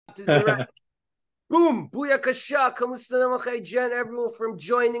To the right. Boom! Booyakasha! Kamusta naman kayo dyan? Everyone from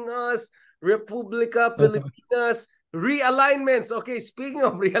joining us, Republika, Pilipinas, realignments. Okay, speaking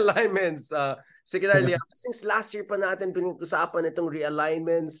of realignments, Secretary Liamas, since last year pa natin pinag-usapan itong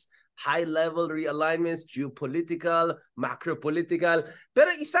realignments, high-level realignments, geopolitical, macro-political.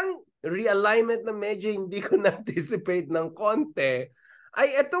 Pero isang realignment na medyo hindi ko na-anticipate ng konti ay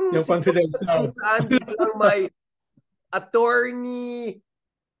itong Yung situation kung confidential. saan biglang may attorney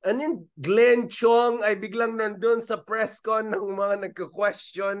Glenn Chong ay biglang nandun sa press con ng mga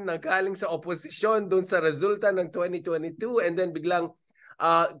nagka-question na galing sa oposisyon doon sa resulta ng 2022 and then biglang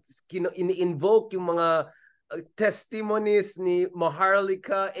ini-invoke yung mga testimonies ni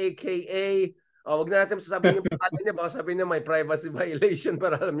Maharlika aka wag na natin sasabihin yung pangalan niya, baka sabihin niya may privacy violation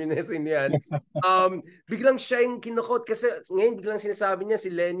para alam niyo na yan. Biglang siya yung kinukot kasi ngayon biglang sinasabi niya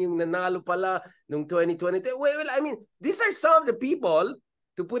si Len yung nanalo pala nung 2022. Well, I mean, these are some of the people,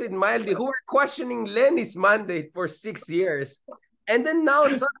 to put it mildly, who were questioning Lenny's mandate for 6 years. And then now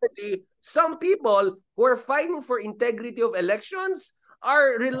suddenly, some people who are fighting for integrity of elections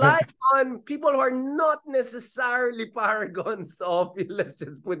are relying on people who are not necessarily paragons of, let's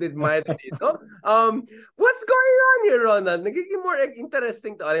just put it mildly. No? What's going on here, Ronald? Nagiging more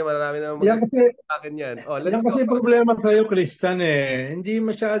interesting to. Ay, marami na Yan kasi, akin yan. Let's yan go. kasi problema sa'yo, Christian eh. Hindi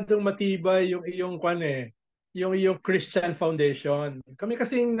masyadong matibay yung iyong yung Christian foundation. Kami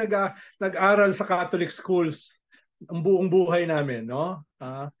kasing nag-aral sa Catholic schools ang buong buhay namin, no?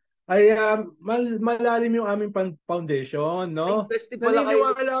 Malalim yung aming foundation, no?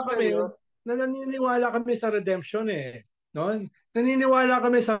 Naniniwala kami sa redemption eh, no? Naniniwala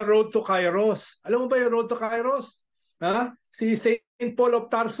kami sa road to Kairos. Alam mo ba yung road to Kairos? Si Saint Paul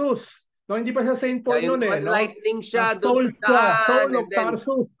of Tarsus. No, hindi pa siya Saint Paul noon eh, no? Lightning siya doon sa daan. Soul of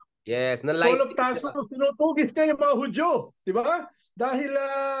Tarsus. Yes, Soul of Tarsus, tinutugis niya yung mga Hudyo, di ba? Dahil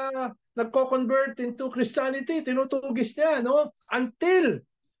nagko-convert into Christianity, tinutugis niya, no? Until,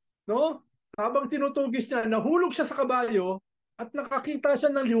 no? Habang tinutugis niya, nahulog siya sa kabayo at nakakita siya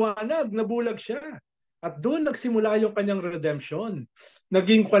ng liwanag, nabulag siya. At doon nagsimula yung kanyang redemption.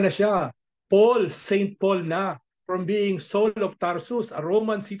 Naging kwa na siya, Saint Paul na, from being Saul of Tarsus, a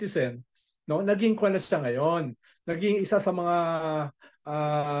Roman citizen, no? Naging kwa na siya ngayon. Naging isa sa mga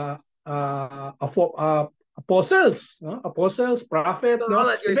apostles, no? Apostles, prophet, no?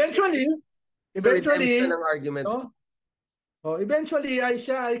 Eventually, no? Eventually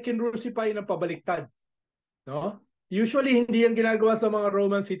siya ay kinrucify ng pabaliktad, no? Usually hindi yan ginagawa sa mga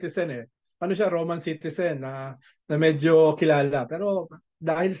Roman citizen eh. Ano siya, Roman citizen na medyo kilala, pero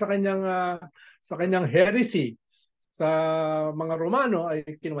dahil sa kanyang heresy sa mga Romano ay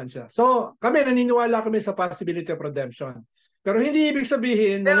kinuwan siya. So, naniniwala kami sa possibility of redemption. Pero hindi ibig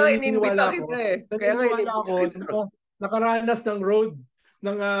sabihin na naniniwala ako, nakaranas ng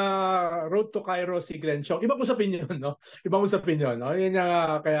road to Kairos si Glenn Chong. Ibang usapin yun, no? Ibang usapin yun, no? Yun,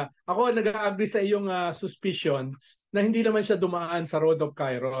 kaya ako nag-agree sa iyong suspicion na hindi naman siya dumaan sa road of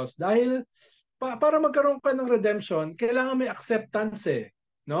Kairos. Dahil para magkaroon ka ng redemption, kailangan may acceptance eh.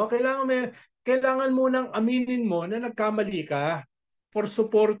 No? Kailangan mo nang aminin mo na nagkamali ka for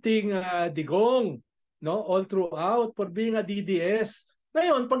supporting Digong, no? All throughout, for being a DDS.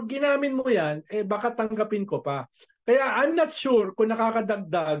 Ngayon, pag ginamin mo yan, baka tanggapin ko pa. Kaya I'm not sure kung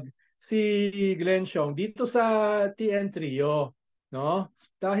nakakadagdag si Glenn Chong dito sa TN Trio, no?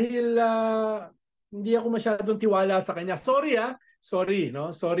 Dahil hindi ako masyadong tiwala sa kanya. Sorry, no?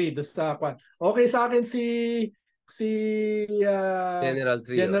 Sorry okay sa akin si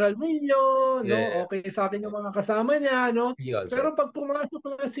General Millo, no? Okay sa akin yung mga kasama niya, no? Pero pag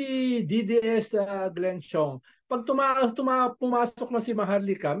pumasok na si DDS Glenn Chong, pag pumasok na si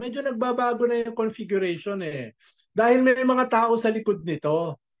Maharlika, medyo nagbabago na yung configuration eh. Dahil may mga tao sa likod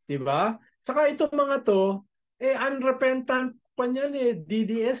nito, di ba? Tsaka itong mga to, unrepentant pa niyan eh,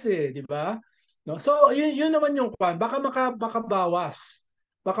 DDS eh, di ba? No? So, yun naman yung kwan. Baka makabawas.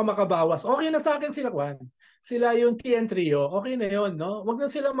 Okay na sa akin sila kwan. Sila yung TN Trio, okay na yun, no? Wag na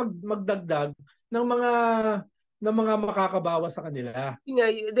sila magdagdag ng mga makakabawas sa kanila.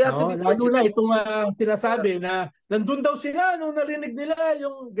 They have to be lalo na itong sinasabi na nandun daw sila nung narinig nila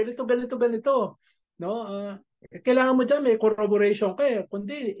yung ganito, no? Kailangan mo dyan may corroboration ka eh.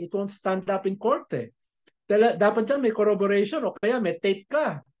 Kundi it won't stand up in court eh. Dapat dyan may corroboration o kaya may tape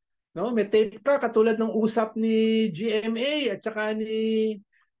ka. No? May tape ka katulad ng usap ni GMA at saka ni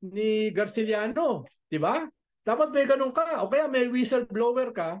Garciliano, di ba? Dapat may ganun ka o kaya may whistleblower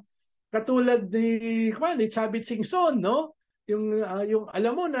ka katulad ni Chavit Singson, no? Yung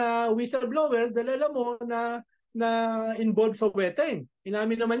alam mo na whistleblower dahil alam mo na involved sa weteng.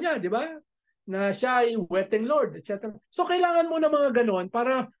 Inamin naman niya, di ba? Na siya ay weteng lord, etc. So kailangan mo ng mga ganun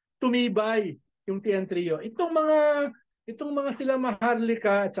para tumibay yung TN Trio. Itong mga sila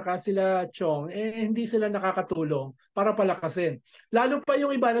Maharlika at saka sila Chong, hindi sila nakakatulong para palakasin. Lalo pa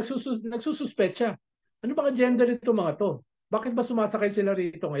yung iba nagsususpecha. Ano ba gender ito mga to? Bakit ba sumasakay sila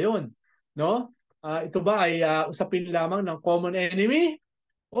rito ngayon? No? Ito ba ay usapin lamang ng common enemy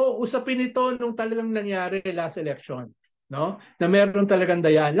o usapin ito nung talagang nangyari last election? No? Na meron talagang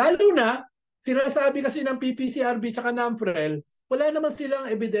dayaan. Lalo na sinasabi kasi ng PPCRB at NAMFREL, wala naman silang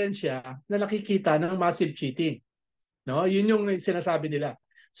ebidensya na nakikita ng massive cheating. No, yun yung sinasabi nila.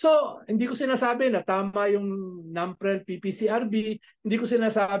 So, hindi ko sinasabi na tama yung NAMPREL PPCRB, hindi ko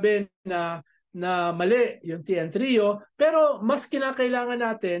sinasabi na mali yung TN Trio, pero mas kinakailangan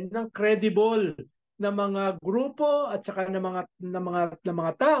natin ng credible na mga grupo at saka ng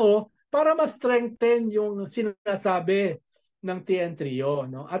mga tao para mas strengthen yung sinasabi ng TN Trio,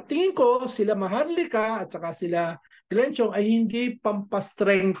 no? At tingin ko sila Maharlika at saka sila Glenn Chong ay hindi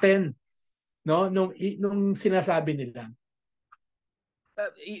pampa-strengthen, no, nung sinasabi nila.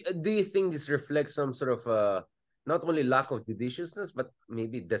 Do you think this reflects some sort of not only lack of judiciousness but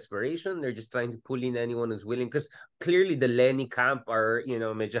maybe desperation? They're just trying to pull in anyone who's willing, because clearly the Lenny camp are,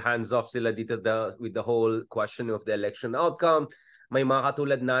 medyo hands off sila dito with the whole question of the election outcome. May mga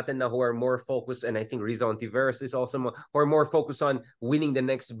katulad natin na who are more focused, and I think Riza Ontiveros is also who are more focused on winning the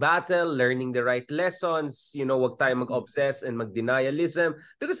next battle, learning the right lessons, wag tayo mag-obsess and mag-denialism.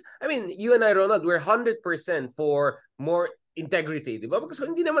 Because, I mean, you and I, Ronald, we're 100% for more integrity, di ba? Because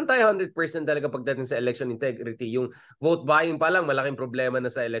hindi naman tayo 100% talaga pagdating sa election integrity. Yung vote buying pa lang, malaking problema na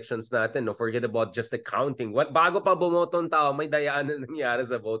sa elections natin. No? Forget about just the counting. Bago pa bumoto ang tao, may dayaan na nangyari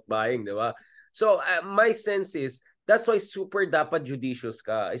sa vote buying, di ba? So, my sense is, that's why super dapat judicious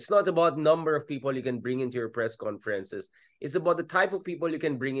ka. It's not about number of people you can bring into your press conferences. It's about the type of people you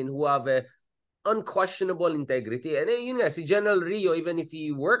can bring in who have a unquestionable integrity. And yun nga, si General Rio, even if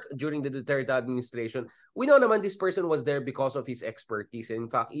he worked during the Duterte administration, we know naman this person was there because of his expertise. And in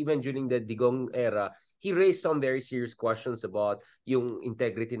fact, even during the Digong era, he raised some very serious questions about yung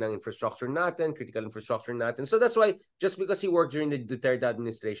integrity ng infrastructure natin, critical infrastructure natin. So that's why, just because he worked during the Duterte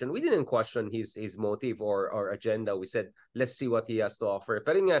administration, we didn't question his motive or agenda. We said, let's see what he has to offer.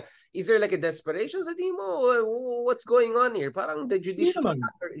 Pero nga, is there like a desperation sa team mo? What's going on here? Parang the judicial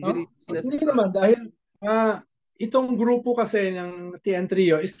Hindi naman dahil itong grupo kasi ng TN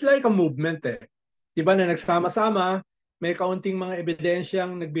Trio is like a movement eh. Diba na nagsama-sama, may kaunting mga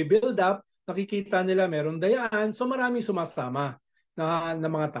ebidensyang nagbi-build up, nakikita nila meron dayaan, so maraming sumasama na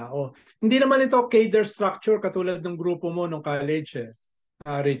mga tao. Hindi naman ito cadre structure katulad ng grupo mo nung college eh.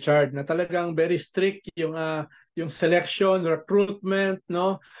 Richard, na talagang very strict yung selection, recruitment,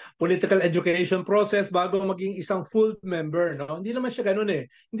 no, political education process bago maging isang full member, no. Hindi naman siya ganoon eh.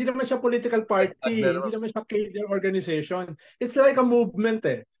 Hindi naman siya political party, hindi naman siya cadre organization. It's like a movement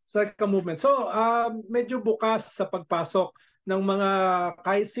eh. It's like a movement. So, medyo bukas sa pagpasok ng mga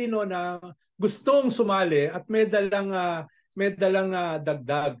kahit sino na gustong sumali at may dalang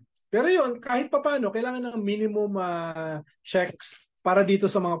dagdag. Pero yun, kahit papaano, kailangan ng minimum checks para dito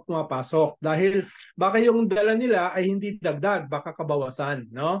sa mga pumapasok. Dahil baka yung dala nila ay hindi dagdag, baka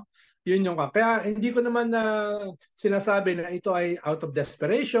kabawasan, no? Yun yung kaya hindi ko naman sinasabi na ito ay out of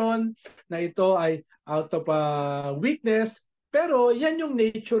desperation, na ito ay out of weakness, pero yan yung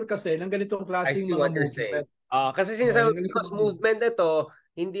nature kasi ng ganitong klaseng mga movement. Kasi sinasabi because movement ito,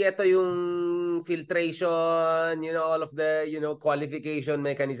 hindi ito yung filtration, all of the, qualification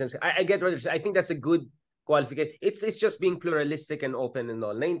mechanisms. I get what you're saying. I think that's a good qualification. It's just being pluralistic and open and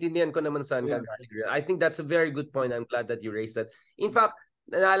all. Naintindihan ko naman saan ka galing. I think that's a very good point. I'm glad that you raised that. In fact,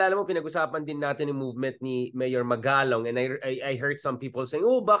 naalala mo, pinag-usapan din natin yung movement ni Mayor Magalong, and I heard some people saying,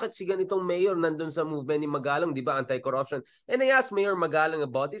 bakit si ganitong mayor nandun sa movement ni Magalong, di ba, anti-corruption? And I asked Mayor Magalong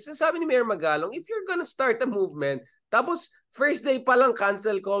about this, and sabi ni Mayor Magalong, if you're gonna start a movement, tapos first day pa lang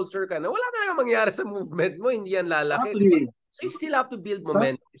cancel culture ka na, wala na mangyari sa movement mo, hindi yan lalaki. So you still have to build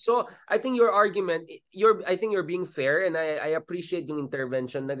momentum. So I think your argument, I think you're being fair, and I appreciate yung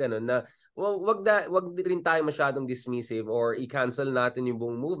intervention na gano'n na wag rin tayo masyadong dismissive or i-cancel natin yung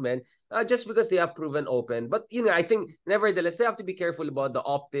buong movement just because they have proven open. But I think nevertheless they have to be careful about the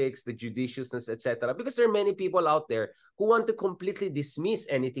optics, the judiciousness, etc. Because there are many people out there who want to completely dismiss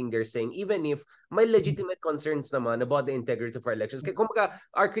anything they're saying, even if may legitimate concerns naman about the integrity of our elections. Kaya kumbaga,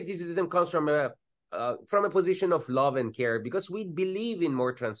 our criticism comes from a position of love and care because we believe in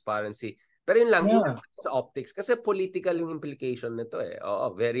more transparency. Pero yun lang, yun sa optics. Kasi political yung implication nito eh.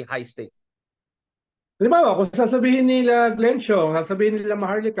 Very high stake. Halimbawa, kung sasabihin nila Glenn Chong, sasabihin nila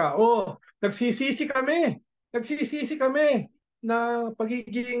Maharlika, nagsisisi kami. na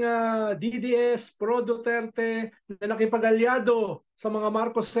pagiging DDS, Pro Duterte na nakipag-alyado sa mga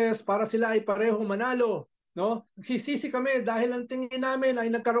Marcoses para sila ay parehong manalo. No? Sisisi kami dahil ang tingin namin ay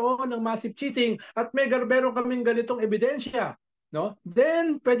nagkaroon ng massive cheating at may meron kaming ganitong ebidensya. No?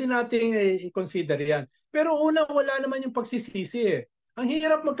 Then, pwede nating i-consider yan. Pero una, wala naman yung pagsisisi eh. Ang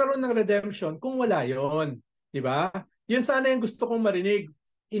hirap magkaroon ng redemption kung wala yon, di ba? Yun sana yung gusto kong marinig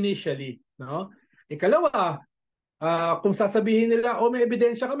initially. No? Ikalawa, kung sasabihin nila, may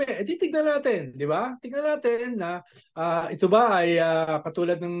ebidensya kami, tignan natin, di ba? Tignan natin na ito ba ay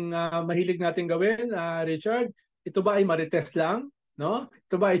katulad ng mahilig natin gawin, Richard, ito ba ay marites lang? No?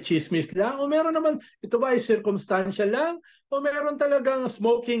 Ito ba ay chismis lang? O meron naman, ito ba ay circumstantial lang? O meron talagang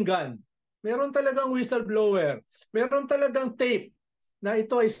smoking gun? Meron talagang whistleblower? Meron talagang tape na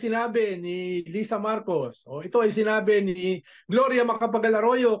ito ay sinabi ni Lisa Marcos o ito ay sinabi ni Gloria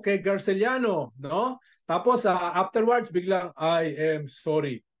Macapagal-Arroyo kay Garceliano, no? Tapos afterwards biglang I am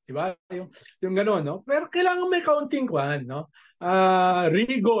sorry, di ba? Yung gano'n, no? Pero kailangan may kaunting kwan, no?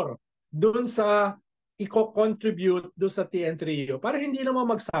 Rigor doon sa i-contribute doon sa TN Trio para hindi naman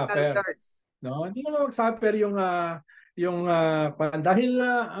mag-suffer, no? Hindi naman mag-suffer yung dahil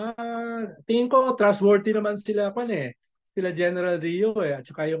tingin ko trustworthy naman sila sila General Rio at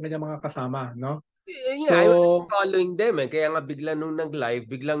saka yung kanyang mga kasama, no? Yeah, I was following them kaya nga bigla nung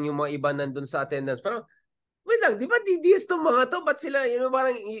nag-live, biglang yung mga iba nandun sa attendance. Pero wait lang, di ba DDS tong mga to? Ba't sila,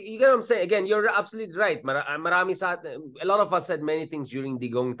 parang, you get what I'm saying? Again, you're absolutely right. Marami a lot of us said many things during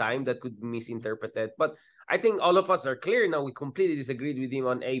Digong time that could be misinterpreted. But I think all of us are clear now. We completely disagreed with him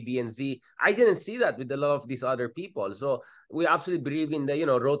on A, B, and Z. I didn't see that with a lot of these other people. So we absolutely believe in the,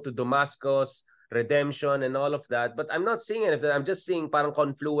 road to Damascus, redemption, and all of that. But I'm not seeing any of that. I'm just seeing parang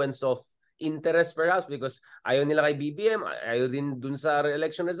confluence of interest perhaps because ayaw nila kay BBM, ayaw din dun sa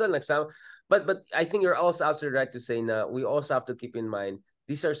election result. But I think you're also absolutely right to say na we also have to keep in mind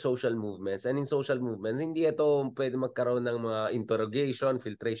these are social movements, and in social movements hindi ito pwede magkaroon ng mga interrogation,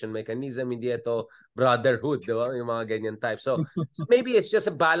 filtration mechanism, hindi ito brotherhood, diba? Yung mga ganyan type. So maybe it's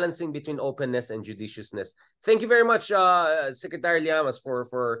just a balancing between openness and judiciousness. Thank you very much, Secretary Liamas, for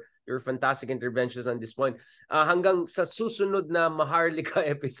your fantastic interventions on this point. Hanggang sa susunod na Maharlika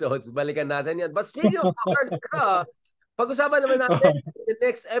episodes, balikan natin yan. But speaking of Maharlika, pag-usapan naman natin in the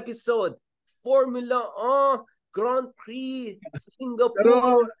next episode, Formula Grand Prix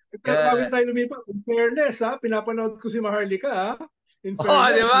Singapore. Pero bago tayo lumipat, in fairness, pinapanood ko si Maharlika. In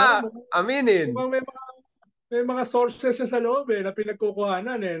fairness, di ba? Aminin. May mga sources sa loob na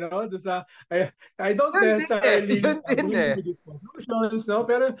pinagkukuhanan no? Sa, I don't necessarily agree with these conclusions, no?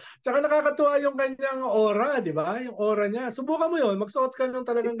 Pero tsaka nakakatuwa yung kanyang aura, di ba? Yung aura niya. Subukan mo yun. Magsuot ka ng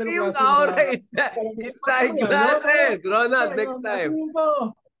talagang ganung klase. Yung aura, it's the eyeglasses. Ronald, next time.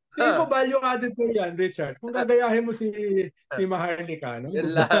 Tingin ko value added po yan, Richard. Kung gagayahin mo si Maharlika. No? Yan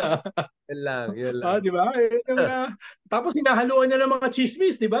lang. Di ba? Tapos hinahaluan niya ng mga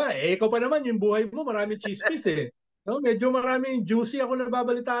chismis, di ba? Ikaw pa naman, yung buhay mo, maraming chismis No? Medyo maraming juicy ako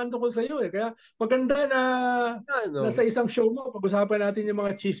nababalitaan tungkol sa iyo Kaya maganda na sa isang show mo, pag-usapan natin yung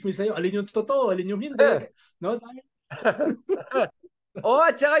mga chismis sa iyo. Alin yung totoo, alin yung hindi. No?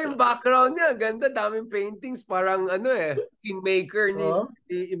 At saka yung background niya, ganda, daming paintings, parang kingmaker ni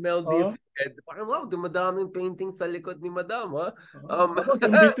Imelda. Parang wow, dumadaming paintings sa likod ni Madam, ha?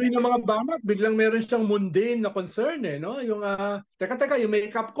 In between ng mga banat, biglang meron siyang mundane na concern, no? Yung, teka, yung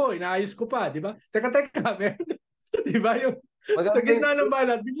makeup ko, inaayos ko pa, di ba? Teka, meron, di ba? Yung, sa gitna ng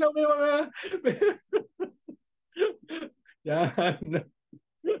banat, biglang may mga, yan.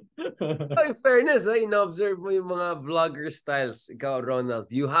 In fairness, in-observe mo yung mga vlogger styles. Ikaw, Ronald,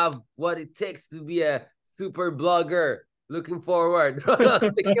 you have what it takes to be a super blogger. Looking forward.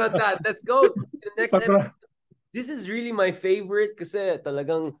 Ronald, speaking of that, let's go to the next episode. This is really my favorite kasi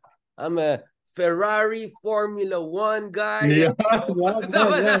talagang I'm a Ferrari Formula 1 guy. Yeah.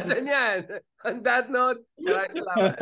 Kasama natin yan. On that note, maraming salamat.